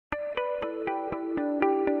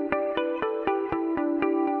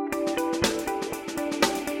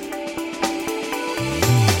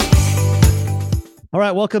All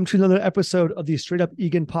right, welcome to another episode of the Straight Up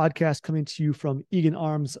Egan podcast, coming to you from Egan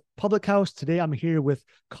Arms Public House. Today, I'm here with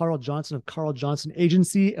Karl Johnson of Karl Johnson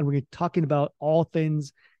Agency, and we're talking about all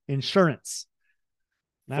things insurance.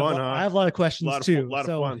 Fun, I have a lot of questions too. A lot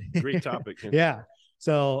of fun. Great topic. Yeah.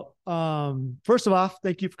 So, first of all,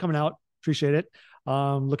 thank you for coming out. Appreciate it.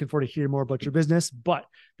 Looking forward to hear more about your business. But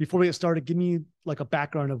before we get started, give me like a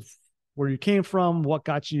background of where you came from, what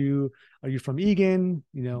got you, are you from Egan,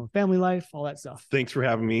 family life, all that stuff. Thanks for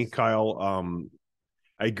having me, Kyle.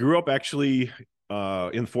 I grew up actually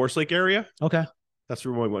in the Forest Lake area. Okay. That's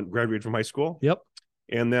where I graduated from high school. Yep.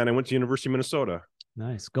 And then I went to University of Minnesota.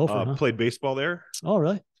 Nice. Gopher, huh? Played baseball there. Oh,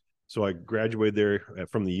 really? So I graduated there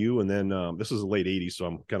from the U, and then this was the late 80s, so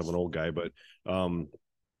I'm kind of an old guy, but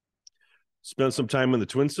spent some time in the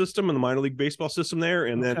Twin system and the minor league baseball system there.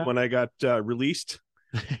 And then when I got released,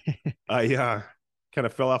 I kind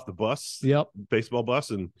of fell off the bus, baseball bus,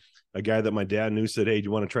 and a guy that my dad knew said, "Hey, do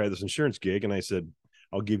you want to try this insurance gig?" And I said,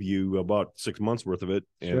 "I'll give you about 6 months worth of it."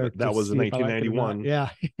 And sure, that was in 1991. Yeah.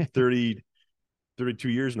 32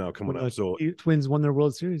 years now coming up. So Twins won their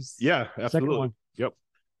World Series. Yeah, absolutely. Yep.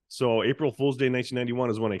 So April Fool's Day 1991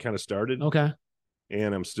 is when I kind of started. Okay.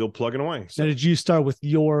 And I'm still plugging away. So now, did you start with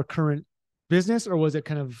your current business, or was it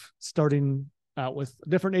kind of starting out with a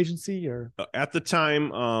different agency? Or at the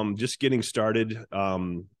time, just getting started,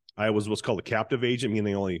 I was what's called a captive agent, meaning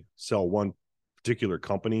they only sell one particular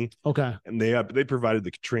company. Okay. And they provided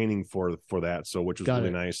the training for that, so which was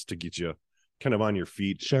really nice to get you kind of on your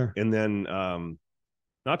feet. Sure. And then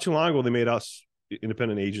not too long ago, they made us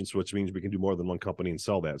independent agents, which means we can do more than one company and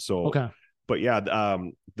sell that. So okay. But yeah,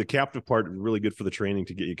 the captive part is really good for the training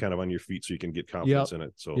to get you kind of on your feet so you can get confidence in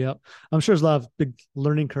it. So I'm sure there's a lot of big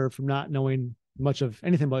learning curve from not knowing much of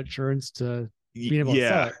anything about insurance to being able to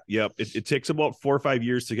sell it. Yep. It takes about 4 or 5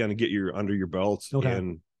 years to kind of get your under your belt. Okay.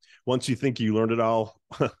 And once you think you learned it all,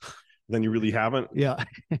 then you really haven't. Yeah.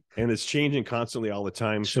 And it's changing constantly all the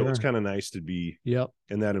time. Sure. So it's kind of nice to be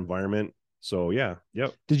in that environment. So yeah.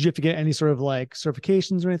 Yep. Did you have to get any sort of like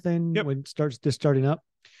certifications or anything when starting up?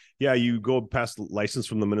 Yeah, you go past the license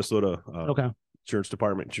from the Minnesota insurance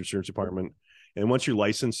department. And once you're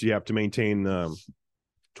licensed, you have to maintain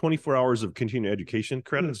 24 hours of continuing education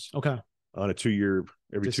credits. Okay. On a 2 year,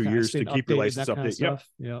 every 2 years to keep your license updated.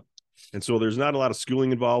 Yep. And so there's not a lot of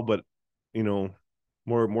schooling involved, but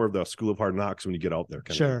more of the school of hard knocks when you get out there.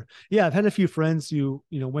 Sure. Yeah. I've had a few friends who,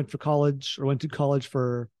 went to college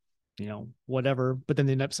for, whatever, but then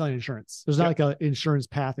they end up selling insurance. There's not like an insurance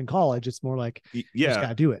path in college. It's more like, you just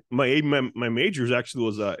gotta do it. My major actually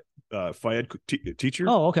was a phy ed teacher.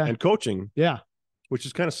 Oh, okay. And coaching. Yeah. Which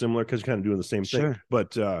is kind of similar because you're kind of doing the same thing.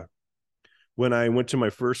 But when I went to my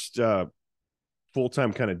first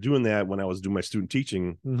full-time kind of doing that, when I was doing my student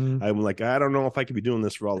teaching, I'm like, I don't know if I could be doing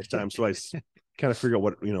this for all this time. So I kind of figure out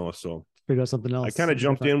what, so figure out something else. I kind of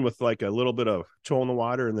jumped in with like a little bit of toe in the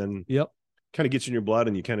water, and then kind of gets in your blood,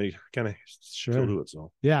 and you kind of still do it.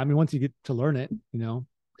 So yeah, I mean, once you get to learn it,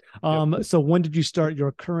 So when did you start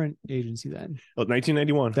your current agency then?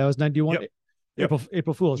 1991. That was 91. Yep.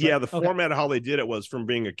 April Fool's. Right? Yeah, the format of how they did it was from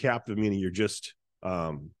being a captive, meaning you're just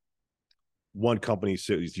one company.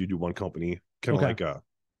 So you do one company, kind of like I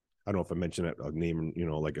don't know if I mentioned it, a name,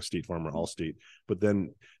 like a State Farm or Allstate, but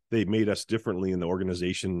then they made us differently in the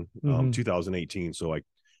organization 2018. So like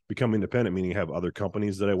become independent, meaning have other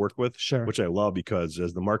companies that I work with, which I love, because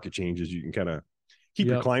as the market changes, you can kind of keep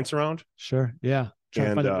your clients around. Sure. Yeah. Try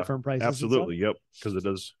to find different prices. Absolutely. Yep. Because it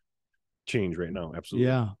does change right now. Absolutely.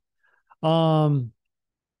 Yeah.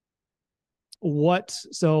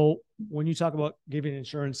 So when you talk about giving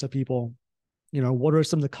insurance to people, what are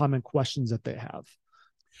some of the common questions that they have?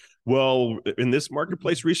 Well, in this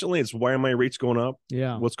marketplace recently, it's why are my rates going up?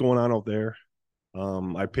 Yeah. What's going on out there?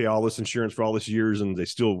 I pay all this insurance for all this years, and they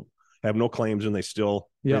still have no claims, and they still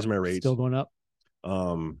raise my rates. Still going up.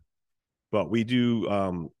 But we do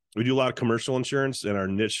a lot of commercial insurance, and our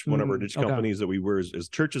niche, one of our niche companies that we were is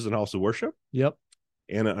churches and house of worship. Yep.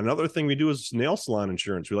 And another thing we do is nail salon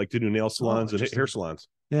insurance. We like to do nail salons and hair salons.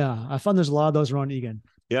 Yeah. I found there's a lot of those around Egan.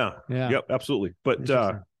 Yeah. Yep. Absolutely. But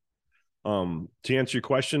to answer your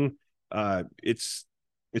question, it's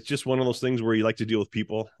just one of those things where you like to deal with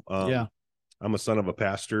people. I'm a son of a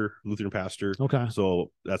pastor, Lutheran pastor. Okay.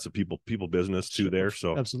 So that's a people business too there.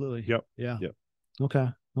 So absolutely. Yep. Yeah. Yep. Okay.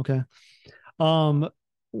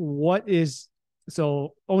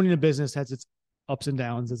 So owning a business has its ups and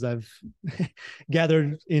downs, as I've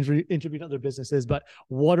gathered interviewing other businesses, but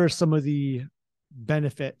what are some of the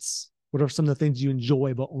benefits? What are some of the things you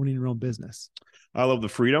enjoy about owning your own business? I love the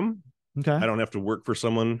freedom. Okay. I don't have to work for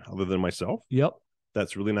someone other than myself. Yep.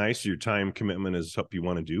 That's really nice. Your time commitment is what you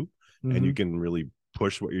want to do. And you can really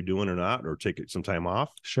push what you're doing or not, or take some time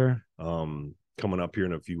off. Sure. Coming up here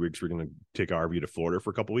in a few weeks, we're going to take our RV to Florida for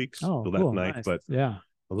a couple weeks. Oh, so cool. that's nice. Nice. But yeah,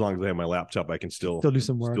 as long as I have my laptop, I can still do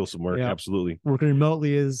some work. Yep. Absolutely. Working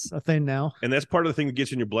remotely is a thing now. And that's part of the thing that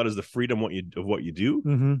gets in your blood is the freedom of what you do.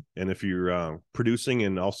 Mm-hmm. And if you're producing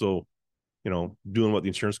and also, doing what the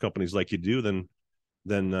insurance companies like you do, then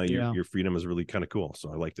your freedom is really kind of cool.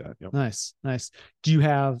 So I like that. Yep. Nice. Do you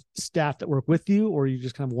have staff that work with you, or are you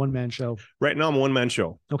just kind of one-man show? Right now I'm a one-man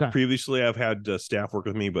show. Okay. Previously I've had staff work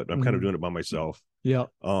with me, but I'm kind of doing it by myself. Yeah.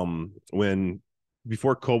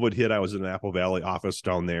 Before COVID hit, I was in the Apple Valley office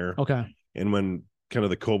down there. Okay. And when kind of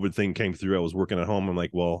the COVID thing came through, I was working at home. I'm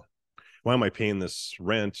like, well, why am I paying this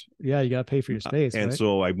rent? Yeah, you got to pay for your space. And right?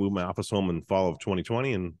 so I moved my office home in fall of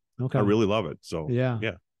 2020, and okay. I really love it. So yeah.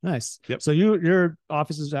 Nice. Yep. So your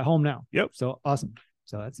office is at home now. Yep. So awesome.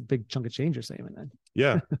 So that's a big chunk of change you're saving then.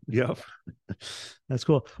 Yeah. Yep. That's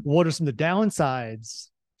cool. What are some of the downsides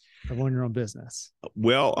of owning your own business?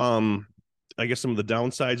 Well, I guess some of the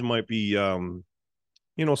downsides might be, some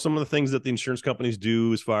of the things that the insurance companies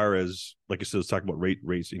do as far as, like I said, let's talk about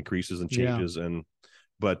rates increases and changes.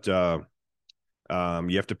 But you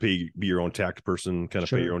have to be your own tax person, kind of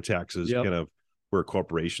pay your own taxes, kind of, we're a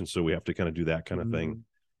corporation. So we have to kind of do that kind of thing.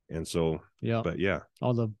 And so, but yeah,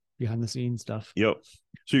 all the behind the scenes stuff. Yep.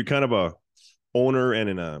 So you're kind of a owner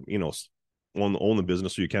and own the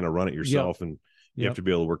business. So you kind of run it yourself, and you have to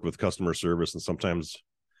be able to work with customer service. And sometimes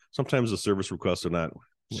the service requests are not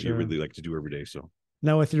what you really like to do every day. So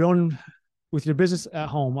now with your business at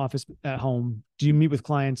home, office at home, do you meet with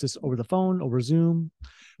clients just over the phone, over Zoom?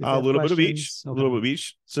 A little bit of each, a little bit of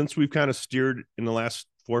each. Since we've kind of steered in the last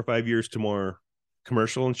 4 or 5 years to more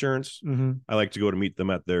commercial insurance, I like to go to meet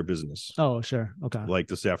them at their business. Oh, sure. Okay. Like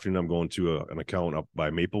this afternoon, I'm going to an account up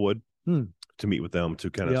by Maplewood to meet with them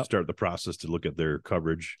to kind of start the process to look at their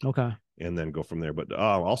coverage. Okay. And then go from there. But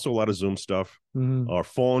also a lot of Zoom stuff, or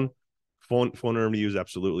phone interviews.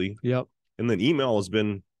 Absolutely. Yep. And then email has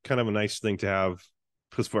been kind of a nice thing to have,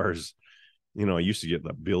 as far as, I used to get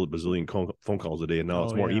a bazillion phone calls a day, and now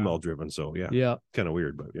it's more email driven. So kind of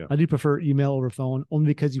weird, but I do prefer email over phone only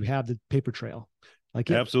because you have the paper trail. Like,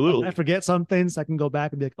 absolutely. I forget some things, I can go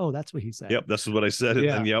back and be like, oh, that's what he said. Yep. That's what I said.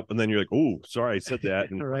 And then, and then you're like, oh, sorry, I said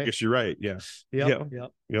that. And I guess you're right. Yeah.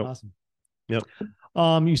 Yep. Awesome. Yep.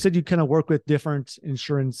 You said you kind of work with different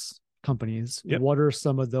insurance companies. Yep. What are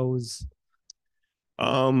some of those?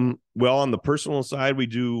 Well, on the personal side, we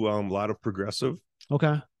do a lot of Progressive.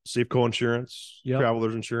 Okay. Safeco Insurance,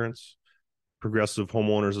 Travelers Insurance. Progressive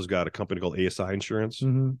Homeowners has got a company called ASI Insurance.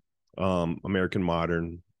 American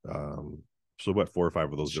Modern. So about 4 or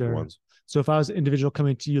 5 of those different ones. So if I was an individual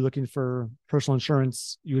coming to you looking for personal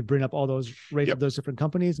insurance, you would bring up all those rates of those different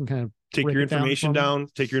companies and kind of take your information down.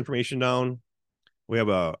 Take your information down. We have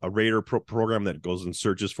a rater program that goes and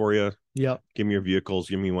searches for you. Yep. Give me your vehicles.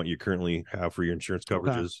 Give me what you currently have for your insurance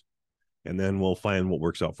coverages, and then we'll find what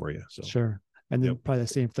works out for you. So sure. And then probably the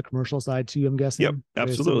same for the commercial side too, I'm guessing. Yep.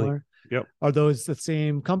 Absolutely. Yep. Are those the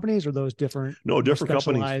same companies or those different? No, different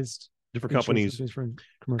companies. Different companies,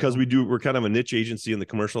 because we're kind of a niche agency in the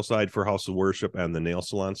commercial side for House of Worship and the nail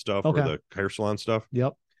salon stuff or the hair salon stuff.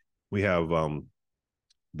 Yep. We have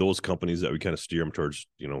those companies that we kind of steer them towards.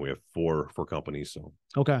 We have four companies. So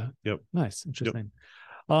okay. Yep. Nice. Interesting.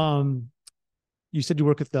 Yep. You said you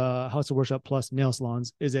work with the House of Worship plus nail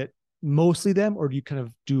salons. Is it mostly them, or do you kind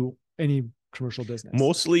of do any commercial business?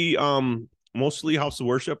 Mostly House of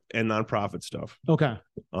Worship and nonprofit stuff. Okay.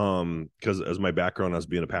 Because as my background as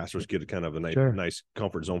being a pastor's kid, kind of a nice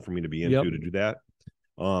comfort zone for me to be into to do that.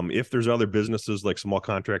 If there's other businesses like small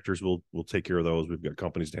contractors, we'll take care of those. We've got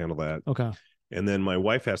companies to handle that. Okay. And then my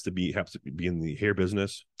wife has to be in the hair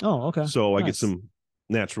business. Oh, okay. So I get some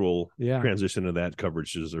natural transition to that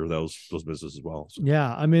coverages or those businesses as well. So.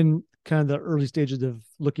 Yeah, I'm in kind of the early stages of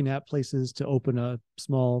looking at places to open a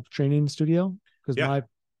small training studio because my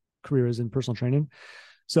career is in personal training.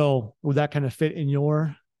 So would that kind of fit in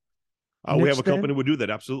your we have a company would do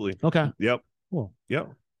that. Absolutely. Okay. Yep. Cool.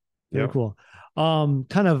 Yep. Very cool.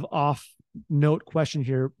 Kind of off note question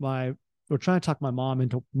here. We're trying to talk my mom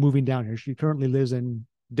into moving down here. She currently lives in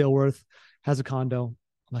Dilworth, has a condo.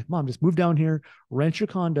 I'm like, Mom, just move down here, rent your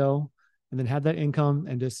condo, and then have that income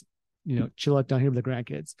and just, chill out down here with the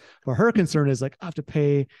grandkids. But her concern is like, I have to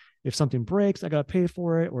pay if something breaks, I got to pay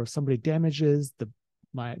for it. Or if somebody damages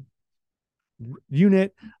my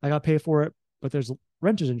unit, I got to pay for it, but there's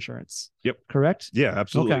renter's insurance. Yep. Correct? Yeah,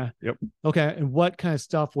 absolutely. Okay. Yep. Okay. And what kind of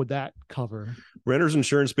stuff would that cover? Renter's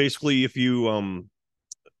insurance, basically, if you're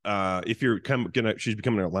she's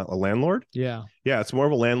becoming a landlord. Yeah. Yeah. It's more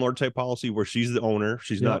of a landlord type policy where she's the owner.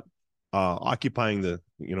 She's not occupying the,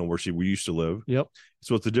 where we used to live. Yep.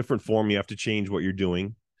 So it's a different form. You have to change what you're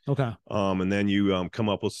doing. Okay. And then you come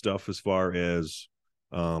up with stuff as far as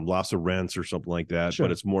loss of rents or something like that. Sure.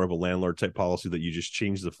 But it's more of a landlord type policy that you just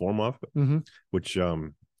change the form of, which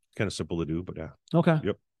kind of simple to do. But yeah. Okay.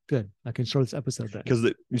 Yep. Good. I can short this episode then. Because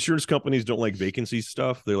the insurance companies don't like vacancy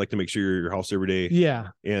stuff. They like to make sure you're at your house every day. Yeah.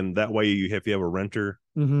 And that way, if you have a renter,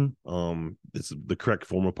 it's the correct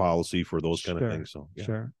form of policy for those kind of things. So yeah.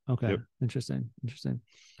 Sure. Okay. Yep. Interesting.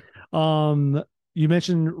 You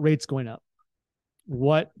mentioned rates going up.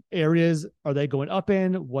 What areas are they going up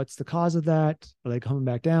in? What's the cause of that? Are they coming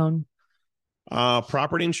back down?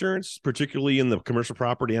 Property insurance, particularly in the commercial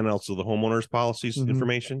property and also the homeowners policies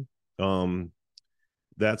information.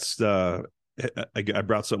 That's I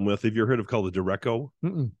brought something with. Have you ever heard of called the Dureco?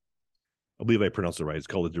 I believe I pronounced it right. It's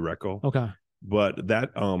called the Dureco. Okay. But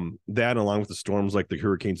that along with the storms like the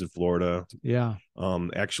hurricanes in Florida. Yeah.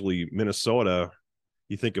 Actually Minnesota,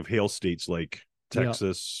 you think of hail states like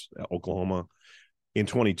Texas, Oklahoma. In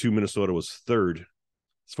 22, Minnesota was third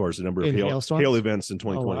as far as the number of hail events in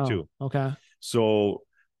 2022. Oh, wow. Okay. So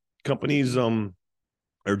companies are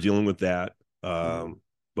dealing with that.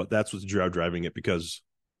 But that's what's driving it, because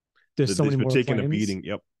there's so many more taking claims? A beating.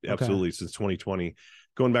 Yep, absolutely. Okay. Since 2020,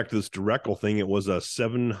 going back to this Dureco thing, it was a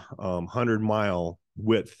 700-mile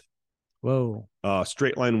width. Whoa.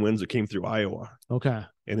 Straight line winds that came through Iowa. Okay.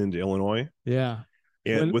 And into Illinois. Yeah.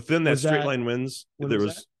 And within that straight line winds, there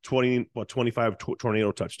was 25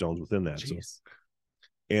 tornado touchdowns within that. So,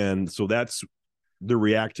 and so they're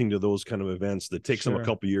reacting to those kind of events that takes them a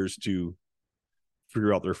couple of years to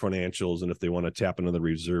figure out their financials and if they want to tap into the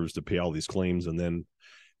reserves to pay all these claims. And then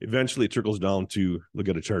eventually it trickles down to they're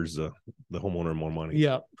going to charge the homeowner more money.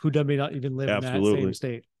 Yeah. Who may not even live in that same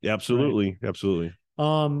state. Absolutely. Right. Absolutely.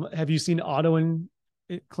 Have you seen auto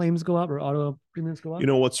claims go up or auto premiums go up?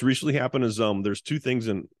 What's recently happened is there's two things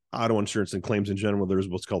in auto insurance and claims in general. There's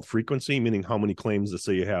what's called frequency, meaning how many claims. Let's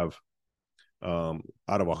say you have out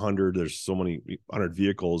of 100, there's so many 100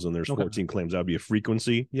 vehicles and there's 14 claims. That'd be a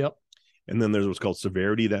frequency. Yep. And then there's what's called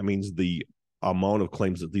severity. That means the amount of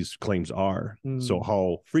claims that these claims are. So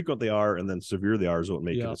how frequent they are and then severe they are is what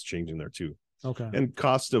makes it's changing there too. Okay. And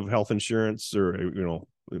cost of health insurance or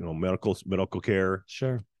medical care.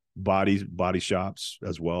 Sure. Body shops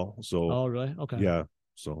as well. So oh really? Okay. Yeah.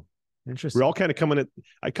 So interesting. We're all kind of coming at,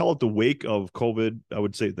 I call it the wake of COVID. I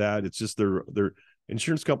would say that it's just their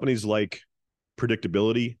insurance companies like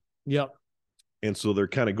predictability. Yep. And so they're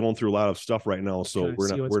kind of going through a lot of stuff right now. So we're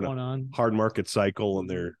in a hard market cycle and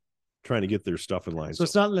they're trying to get their stuff in line. So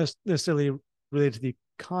it's not necessarily related to the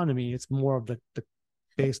economy. It's more of the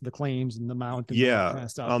base of the claims and the amount. And that kind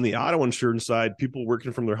of stuff. On the auto insurance side, people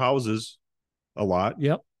working from their houses a lot.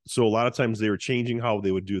 Yep. So a lot of times they were changing how they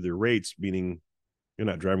would do their rates, meaning you're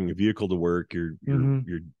not driving a vehicle to work, you're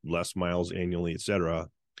less miles annually, etc.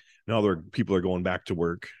 Now people are going back to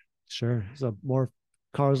work. Sure. So more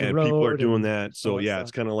cars on the road. People are doing that. So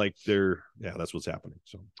it's kind of like that's what's happening.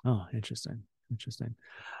 So interesting.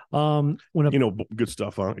 Good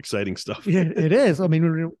stuff, huh? Exciting stuff. Yeah, it is. I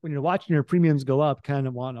mean, when you're watching your premiums go up, kind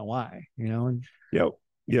of want to know why, and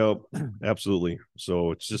Yep, absolutely. So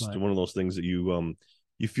it's just one of those things that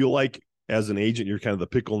you feel like as an agent, you're kind of the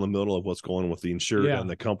pickle in the middle of what's going on with the insured and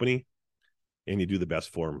the company, and you do the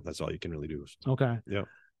best for them. That's all you can really do. Okay. Yeah.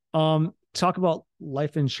 Talk about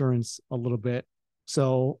life insurance a little bit.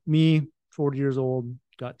 So me, 40 years old,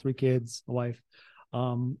 got 3 kids, a wife.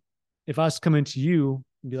 If I was coming to you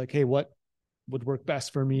and be like, hey, what would work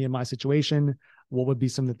best for me in my situation? What would be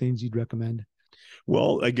some of the things you'd recommend?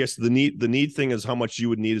 Well, I guess the need thing is how much you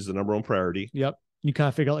would need is the number one priority. Yep. You kind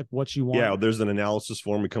of figure out like what you want. Yeah. There's an analysis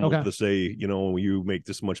form. We come up to say, you make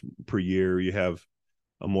this much per year, you have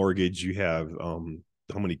a mortgage, you have,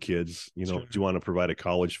 how many kids, do you want to provide a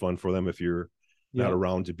college fund for them if you're not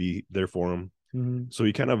around to be there for them? Mm-hmm. So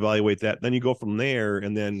you kind of evaluate that. Then you go from there,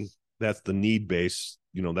 and then that's the need base,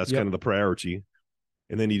 that's kind of the priority.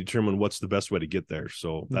 And then you determine what's the best way to get there.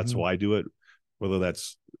 So that's why I do it, whether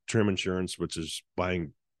that's term insurance, which is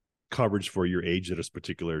buying coverage for your age at a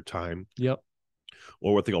particular time. Yep.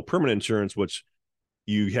 Or what they call permanent insurance, which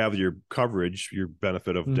you have your coverage, your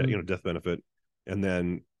benefit of death benefit, and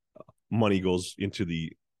then money goes into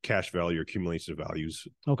the cash value or accumulation values.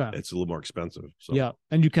 Okay. It's a little more expensive. So yeah.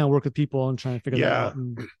 And you kind of work with people and try to figure that out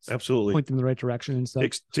and absolutely point them in the right direction and stuff.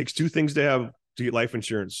 Takes 2 things to get life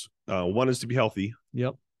insurance. One is to be healthy.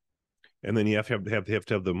 Yep. And then you have to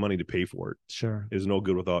have the money to pay for it. Sure. It's no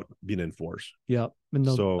good without being in force. Yep. And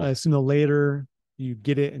I assume the later you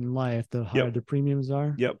get it in life, the higher the premiums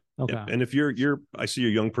are. Yep. Okay. Yep. And if I see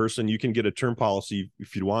you're a young person, you can get a term policy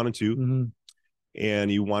if you wanted to. Mm-hmm. and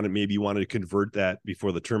maybe you wanted to convert that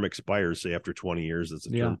before the term expires, say after 20 years, it's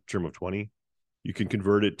a term of 20. You can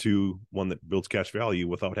convert it to one that builds cash value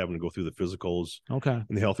without having to go through the physicals and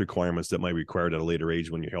the health requirements that might be required at a later age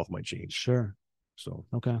when your health might change. Sure. So,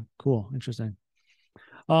 okay, cool. Interesting.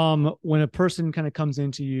 When a person kind of comes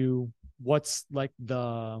into you, what's like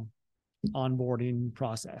the onboarding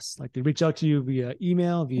process? Like they reach out to you via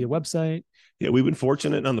email, via website? Yeah, we've been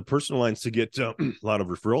fortunate on the personal lines to get a lot of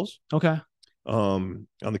referrals. Okay. On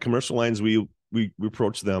the commercial lines, we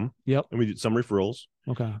approached them. Yep. And we did some referrals.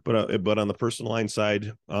 Okay. But on the personal line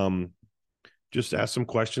side, just ask some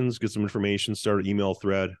questions, get some information, start an email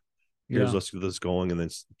thread. Let's get this going, and then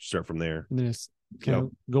start from there. And then just kind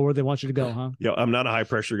of go where they want you to go, huh? Yeah, I'm not a high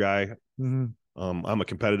pressure guy. Mm-hmm. I'm a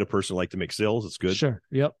competitive person. I like to make sales. It's good. Sure.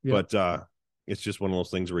 Yep. But it's just one of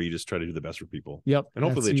those things where you just try to do the best for people. Yep. And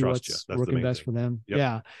hopefully they trust you. That's working the main best thing. for them. Yep.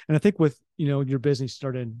 Yeah. And I think with, your business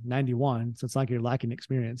started in 91, so it's not like you're lacking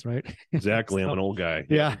experience, right? Exactly. I'm an old guy.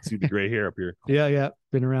 Yeah. See the gray hair up here. Yeah.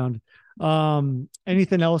 Been around.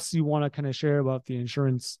 Anything else you want to kind of share about the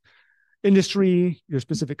insurance industry, your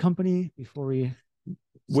specific company before we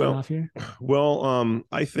sign off here? Well,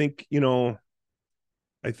 I think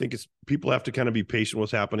it's people have to kind of be patient with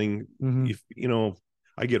what's happening. Mm-hmm. If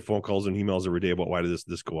I get phone calls and emails every day about why did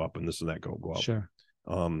this go up and this and that go up. Sure.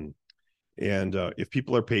 And if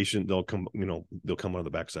people are patient, they'll come out of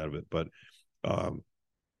the backside of it. But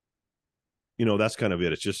that's kind of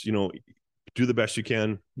it. It's just do the best you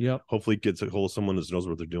can. Yep. Hopefully get a hold of someone that knows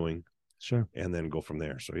what they're doing. Sure. And then go from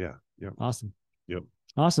there. So yeah. Awesome. Yep.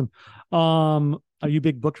 Awesome. Are you a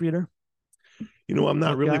big book reader? I'm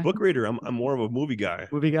not really a book reader. I'm more of a movie guy.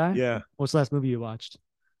 Movie guy? Yeah. What's the last movie you watched?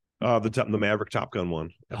 The Maverick Top Gun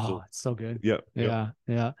one. Absolutely. Oh, it's so good. Yep.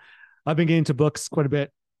 Yeah. I've been getting into books quite a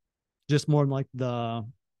bit, just more like the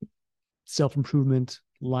self-improvement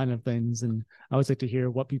line of things. And I always like to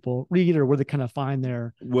hear what people read or where they kind of find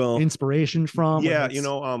their inspiration from. Yeah.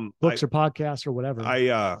 Books or podcasts or whatever.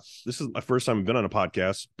 This is my first time I've been on a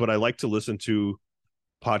podcast, but I like to listen to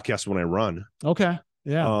podcasts when I run. Okay.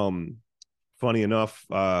 Yeah. Funny enough,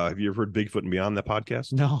 have you ever heard Bigfoot and Beyond, that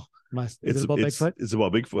podcast? No. It's about Bigfoot? It's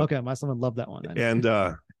about Bigfoot. Okay. My son would love that one. And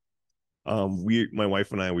my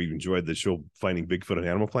wife and I, we enjoyed the show Finding Bigfoot on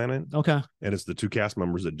Animal Planet. Okay. And it's the two cast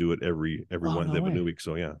members that do it every one. They have a new week.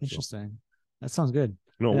 So yeah. Interesting. That sounds good.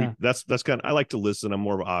 No, that's kind of, I like to listen. I'm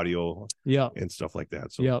more of audio and stuff like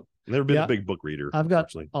that. So I've never been a big book reader. I've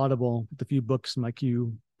got Audible with a few books in my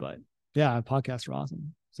queue, but yeah, podcasts are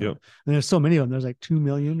awesome. So, and there's so many of them. There's like 2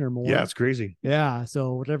 million or more. Yeah, it's crazy. Yeah.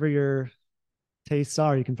 So whatever your tastes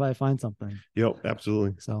are, you can probably find something. Yep,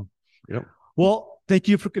 absolutely. So, well, thank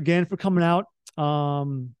you again for coming out.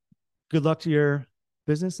 Good luck to your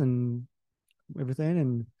business and everything,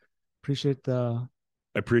 and appreciate the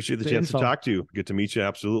chance to talk to you. Get to meet you.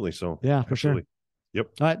 Absolutely. So yeah, for sure. Yep.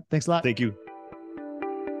 All right. Thanks a lot. Thank you.